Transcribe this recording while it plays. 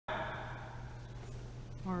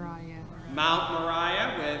Moriah. Mount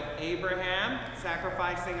Moriah with Abraham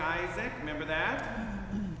sacrificing Isaac. Remember that?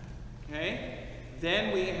 Okay.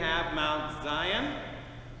 Then we have Mount Zion.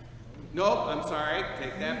 Nope, I'm sorry.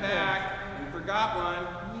 Take that back. We forgot one.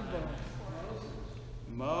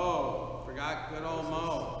 Mo. Forgot good old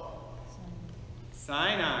Mo.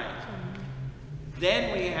 Sinai.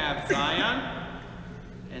 Then we have Zion.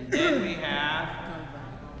 And then we have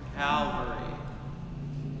Calvary.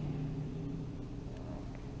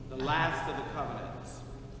 The last of the covenants.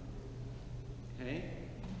 Okay?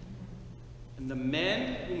 And the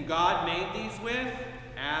men whom God made these with,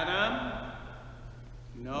 Adam,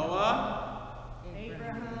 Noah,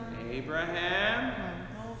 Abraham,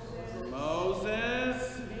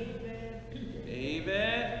 Moses,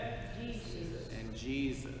 David, and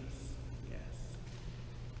Jesus. Yes.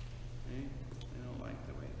 Okay? I don't like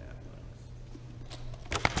the way that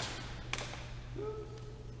looks.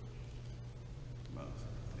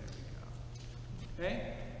 Moses. There we go.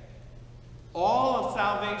 Okay? All of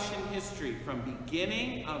salvation history, from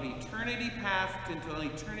beginning of eternity past until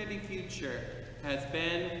eternity future, has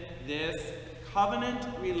been this covenant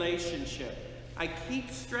relationship. I keep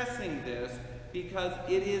stressing this because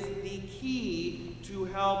it is the key to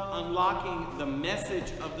help unlocking the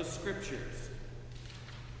message of the scriptures.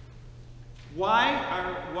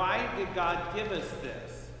 Why did God give us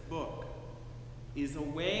this book? Is a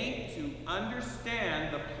way to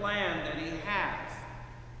understand the plan that he has.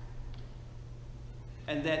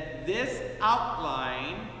 And that this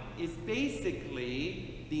outline is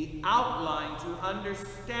basically the outline to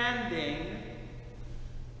understanding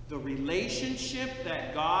the relationship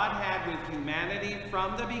that God had with humanity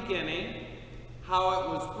from the beginning, how it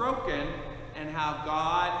was broken, and how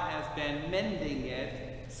God has been mending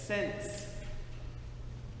it since.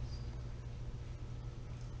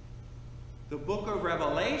 The book of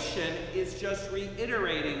Revelation is just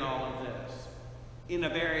reiterating all of this in a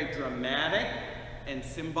very dramatic and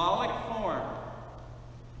symbolic form.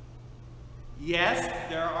 Yes,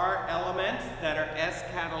 there are elements that are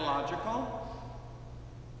eschatological.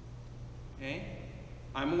 Okay?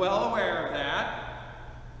 I'm well aware of that,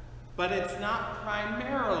 but it's not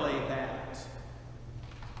primarily that.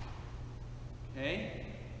 Okay?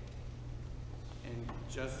 And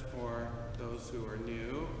just for those who are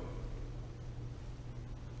new,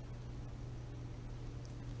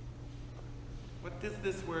 what does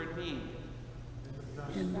this word mean?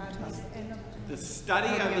 The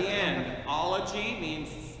study of the end. Ology means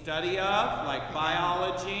study of, like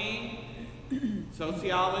biology,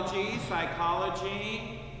 sociology,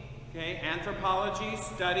 psychology, okay, anthropology,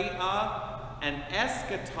 study of, and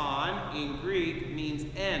eschaton in Greek means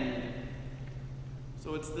end.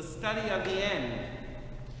 So it's the study of the end.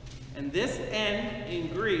 And this end in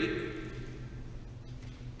Greek,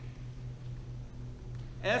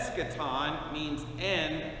 eschaton, means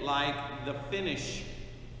end, like the finish.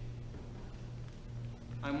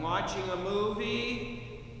 I'm watching a movie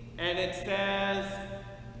and it says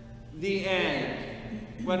the end.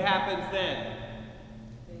 What happens then?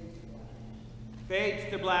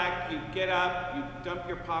 Fades to black, you get up, you dump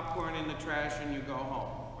your popcorn in the trash and you go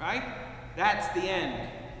home, right? That's the end.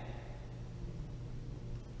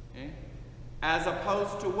 Okay? As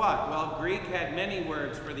opposed to what? Well, Greek had many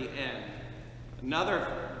words for the end. Another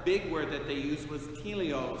big word that they used was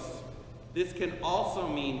teleos. This can also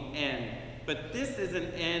mean end, but this is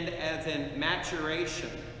an end as in maturation.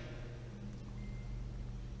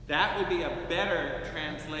 That would be a better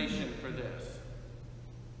translation for this.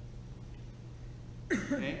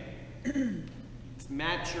 Okay? It's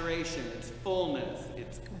maturation, it's fullness,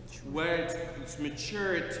 it's where it's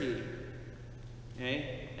maturity.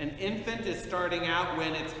 Okay? An infant is starting out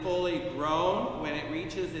when it's fully grown. When it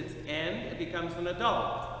reaches its end, it becomes an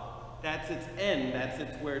adult. That's its end. That's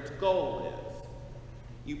where its goal is.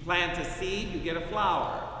 You plant a seed, you get a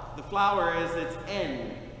flower. The flower is its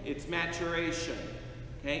end, its maturation.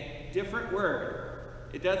 Okay? Different word.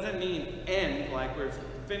 It doesn't mean end like we're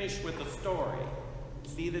finished with the story.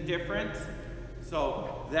 See the difference?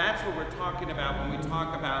 So that's what we're talking about when we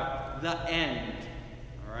talk about the end.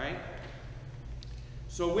 All right?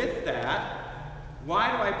 So with that,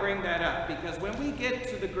 why do I bring that up? Because when we get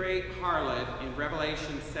to the great harlot in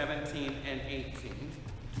Revelation 17 and 18,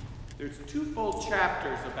 there's 2 full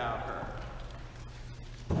chapters about her.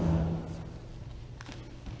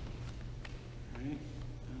 Right?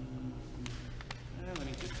 Let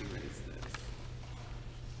me just erase this.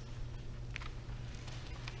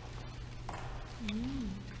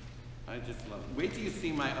 I just love it. Wait till you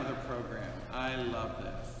see my other program. I love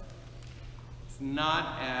this.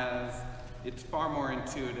 Not as, it's far more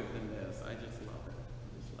intuitive than this. I just love it.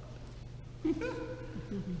 I just love it.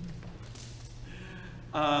 So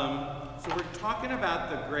we're talking about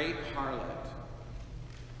the great harlot.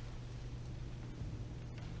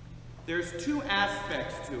 There's two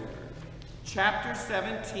aspects to her. Chapter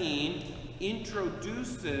 17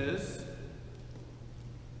 introduces,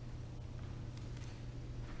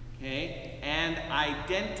 and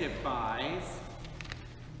identifies,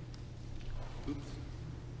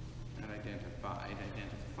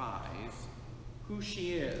 identifies who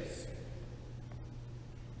she is.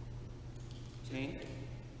 Okay?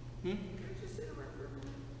 Can I just interrupt for a minute?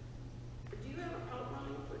 Do you have an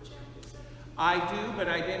outline for chapter 17? I do, but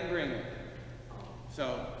I didn't bring it.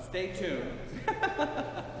 So stay tuned.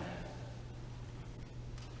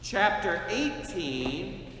 Chapter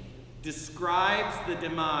 18 describes the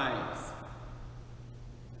demise.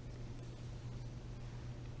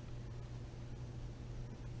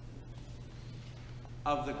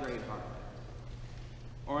 Of the great harlot.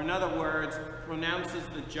 Or in other words, pronounces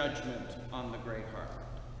the judgment on the great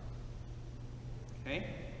harlot. Okay?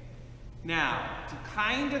 Now, to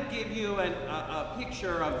kind of give you a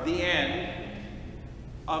picture of the end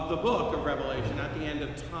of the book of Revelation, at the end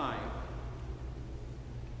of time,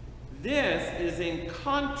 this is in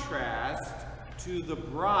contrast to the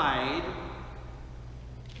bride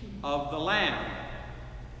of the Lamb,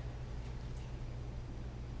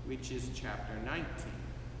 which is chapter 19.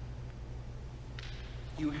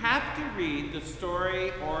 You have to read the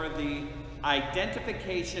story or the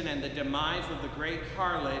identification and the demise of the great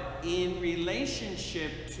harlot in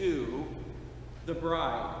relationship to the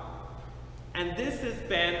bride. And this has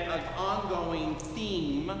been an ongoing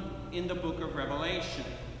theme in the book of Revelation.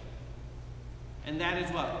 And that is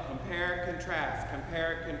what? Compare, contrast,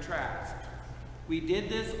 compare, contrast. We did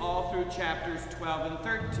this all through chapters 12 and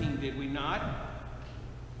 13, did we not?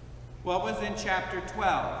 What was in chapter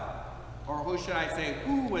 12? Or who should I say,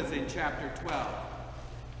 who was in chapter 12?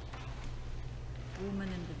 Woman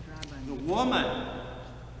and the dragon. The woman.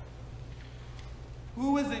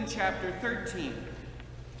 Who was in chapter 13?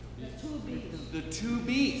 The two beasts. The two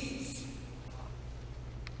beasts.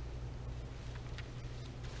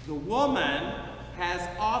 The woman has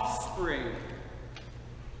offspring.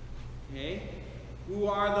 Okay? Who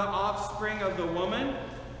are the offspring of the woman?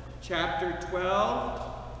 Chapter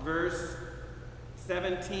 12, verse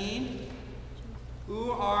 17.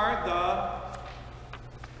 Who are the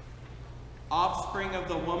offspring of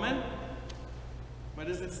the woman? What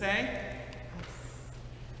does it say?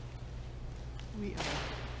 We are.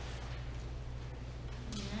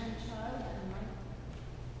 Man, child,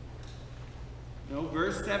 and No,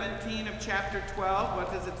 verse 17 of chapter 12,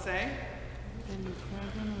 what does it say?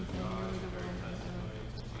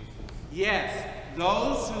 Yes,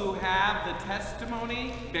 those who have the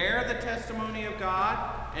testimony, bear the testimony of God,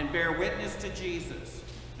 and bear witness to Jesus.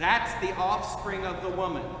 That's the offspring of the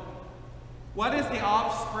woman. What is the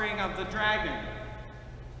offspring of the dragon?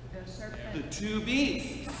 the serpent. The two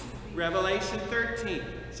beasts. Revelation 13.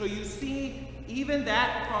 So you see, even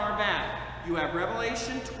that far back, you have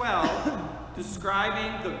Revelation 12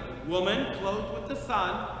 describing the woman clothed with the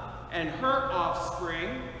sun and her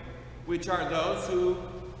offspring, which are those who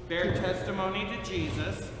bear testimony to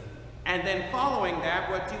Jesus. And then following that,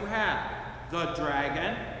 what do you have? The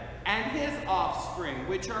dragon and his offspring,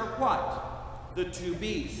 which are what? The two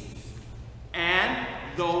beasts. And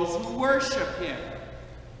those who worship him.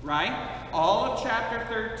 Right? All of chapter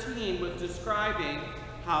 13 was describing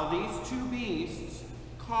how these two beasts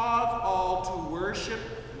cause all to worship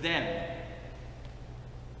them.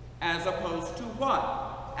 As opposed to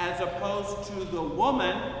what? As opposed to the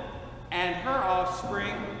woman and her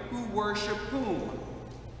offspring who worship whom?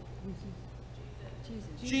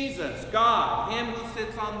 Jesus, God, him who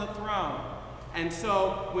sits on the throne. And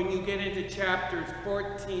so when you get into chapters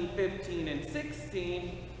 14, 15, and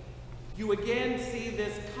 16, you again see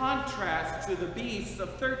this contrast to the beasts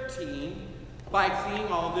of 13 by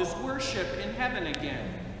seeing all this worship in heaven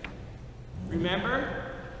again.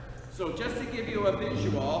 Remember? So just to give you a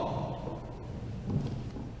visual,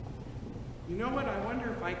 you know what? I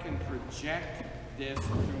wonder if I can project this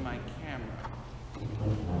through my camera.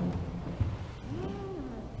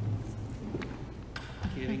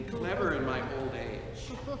 Getting clever in my old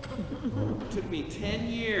age. It took me 10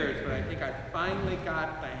 years, but I think I finally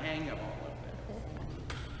got the hang of all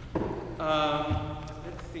of this.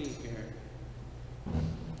 Let's see here.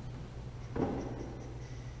 What am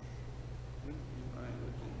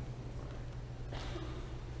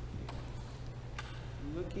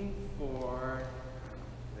I looking for?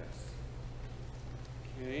 This.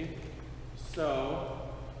 Okay. So,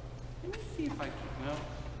 let me see if I can, well,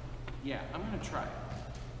 yeah, I'm going to try it.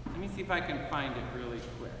 Let me see if I can find it really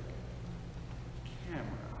quick. Camera.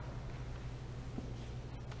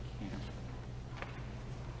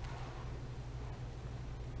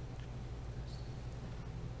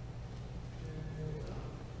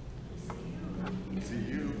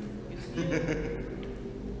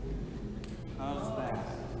 How's that?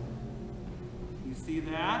 You see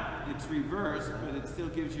that? It's reversed, but it still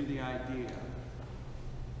gives you the idea.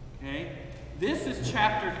 Okay? This is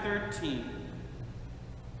chapter 13.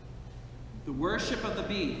 The worship of the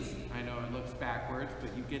beast. I know it looks backwards,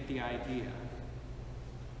 but you get the idea.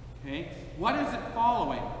 Okay? What is it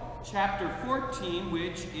following? Chapter 14,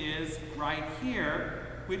 which is right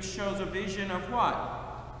here, which shows a vision of what?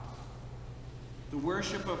 The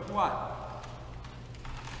worship of what?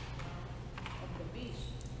 Of the beast.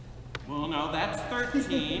 Well, no, that's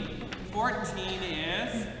 13. 14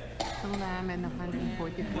 is The lamb and the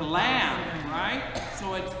 144,000. the lamb, right?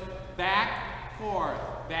 So it's back, forth,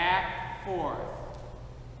 back, forth.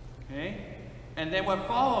 Okay? And then what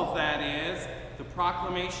follows that is the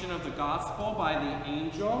proclamation of the gospel by the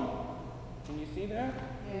angel. Can you see that?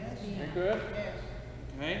 Yes. Very good. Yes.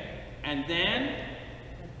 Okay? And then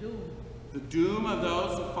The doom. the doom of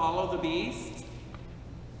those who follow the beast.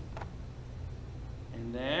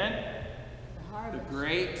 And then The the harvest.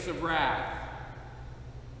 grapes of wrath.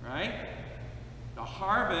 Right? The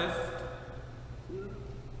harvest.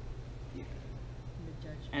 Yeah. The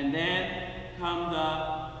judgment. And then come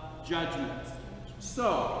the judgments.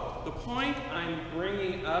 So, the point I'm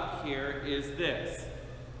bringing up here is this.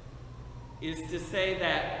 Is to say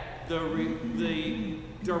that the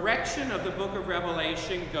direction of the book of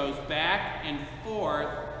Revelation goes back and forth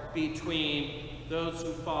between those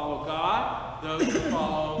who follow God, those who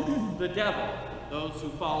follow the devil, those who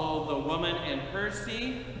follow the woman and her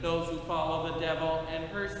seed, those who follow the devil and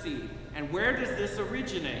her seed. And where does this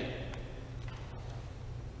originate?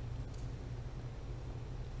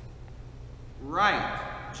 Right,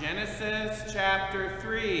 Genesis chapter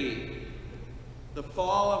 3. The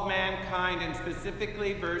fall of mankind, and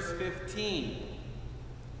specifically verse 15.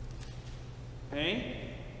 Okay?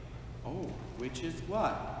 Oh, which is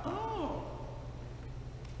what? Oh.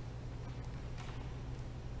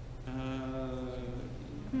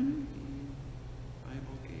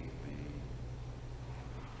 Bible gateway.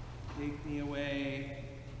 Take me away.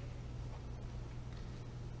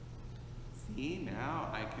 See, now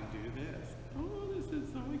I can do this. Oh, this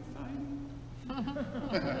is so exciting.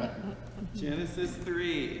 Genesis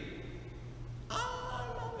 3. Oh, I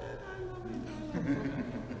love it, I love it, I love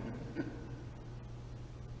it.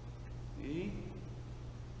 See?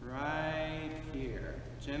 Right here.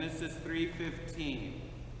 Genesis 3:15.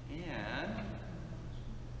 And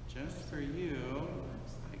just for you,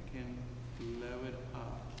 I can blow it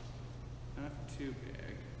up. Not too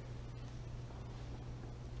big.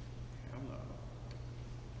 Hello.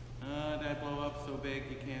 Did I blow up so big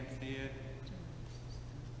you can't see it?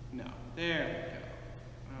 No. There we go.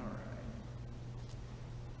 All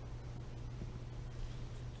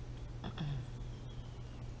right.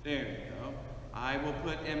 There you go. I will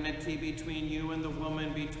put enmity between you and the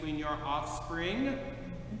woman, between your offspring,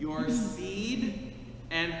 your seed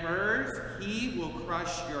and hers. He will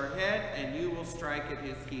crush your head and you will strike at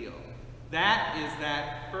his heel. That is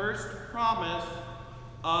that first promise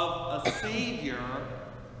of a Savior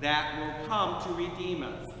that will come to redeem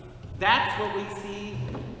us. That's what we see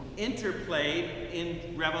interplayed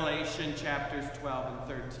in Revelation chapters 12 and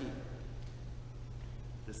 13.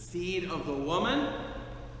 The seed of the woman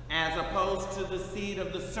as opposed to the seed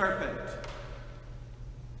of the serpent.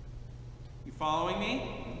 You following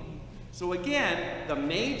me? So again, the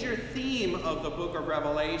major theme of the book of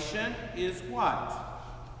Revelation is what?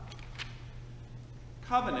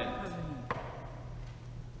 Covenant.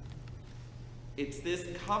 It's this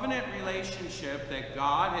covenant relationship that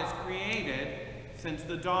God has created since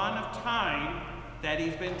the dawn of time that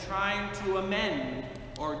he's been trying to amend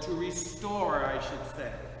or to restore, I should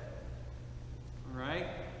say. All right?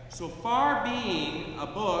 So far being a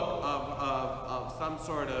book of some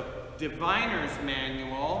sort of diviner's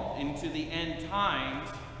manual into the end times,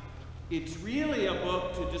 it's really a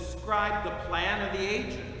book to describe the plan of the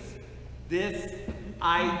ages. This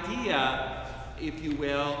idea, if you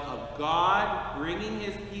will, of God bringing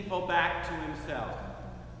his people back to himself.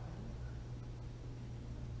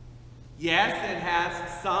 Yes, it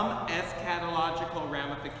has some eschatological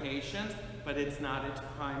ramifications, but it's not its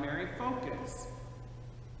primary focus.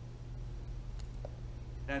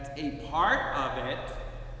 That's a part of it,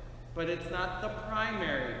 but it's not the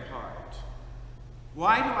primary part.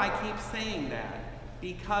 Why do I keep saying that?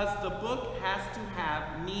 Because the book has to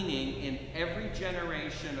have meaning in every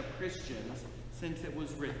generation of Christians since it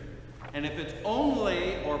was written. And if it's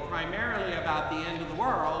only or primarily about the end of the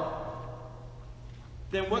world,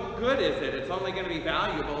 then what good is it? It's only going to be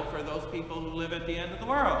valuable for those people who live at the end of the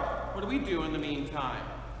world. What do we do in the meantime?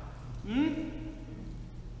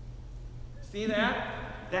 See that?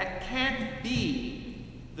 that can't be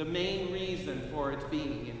the main reason for its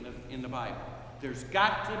being in the Bible. There's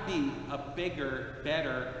got to be a bigger,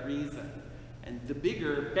 better reason. And the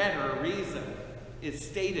bigger, better reason is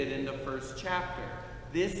stated in the first chapter.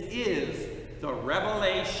 This is the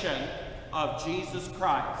revelation of Jesus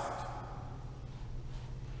Christ.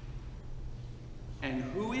 And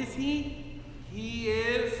who is he? He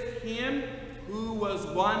is him who was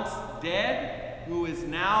once dead, who is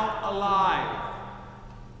now alive,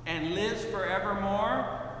 and lives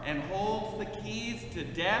forevermore, and holds the keys to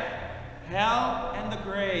death, hell, and the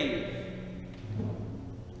grave.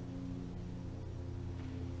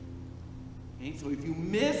 Okay, so if you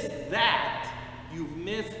miss that, you've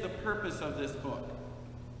missed the purpose of this book.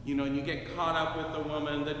 You know, and you get caught up with the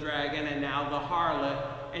woman, the dragon, and now the harlot,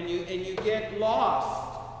 and you get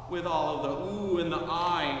lost with all of the ooh and the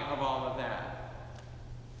ahing of all of that.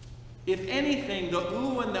 If anything, the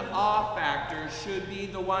ooh and the ah factor should be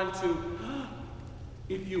the one to,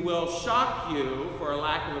 if you will, shock you, for a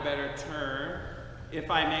lack of a better term, if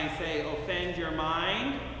I may say, offend your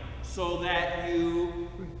mind, so that you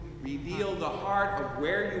reveal the heart of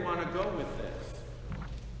where you want to go with this.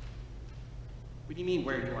 What do you mean,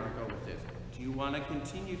 where do you want to go with this? Do you want to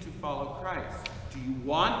continue to follow Christ? Do you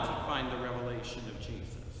want to find the revelation of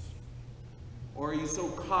Jesus? Or are you so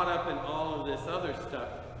caught up in all of this other stuff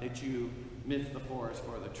that you miss the forest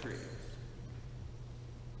for the trees?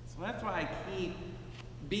 So that's why I keep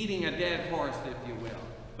beating a dead horse, if you will.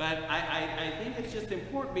 But I think it's just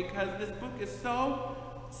important because this book is so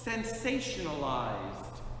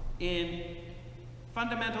sensationalized in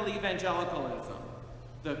fundamental evangelicalism.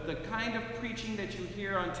 The kind of preaching that you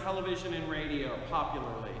hear on television and radio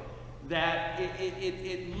popularly, that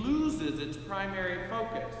it loses its primary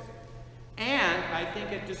focus. And I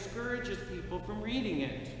think it discourages people from reading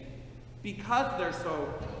it because they're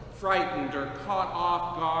so frightened or caught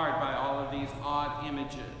off guard by all of these odd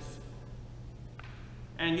images.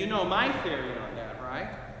 And you know my theory on that, right?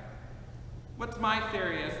 What's my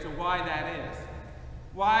theory as to why that is?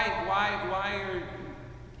 Why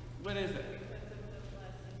what is it?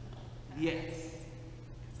 Yes.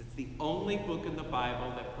 Because it's the only book in the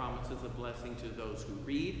Bible that promises a blessing to those who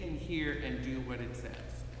read and hear and do what it says.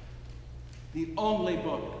 The only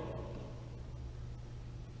book.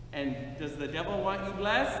 And does the devil want you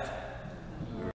blessed?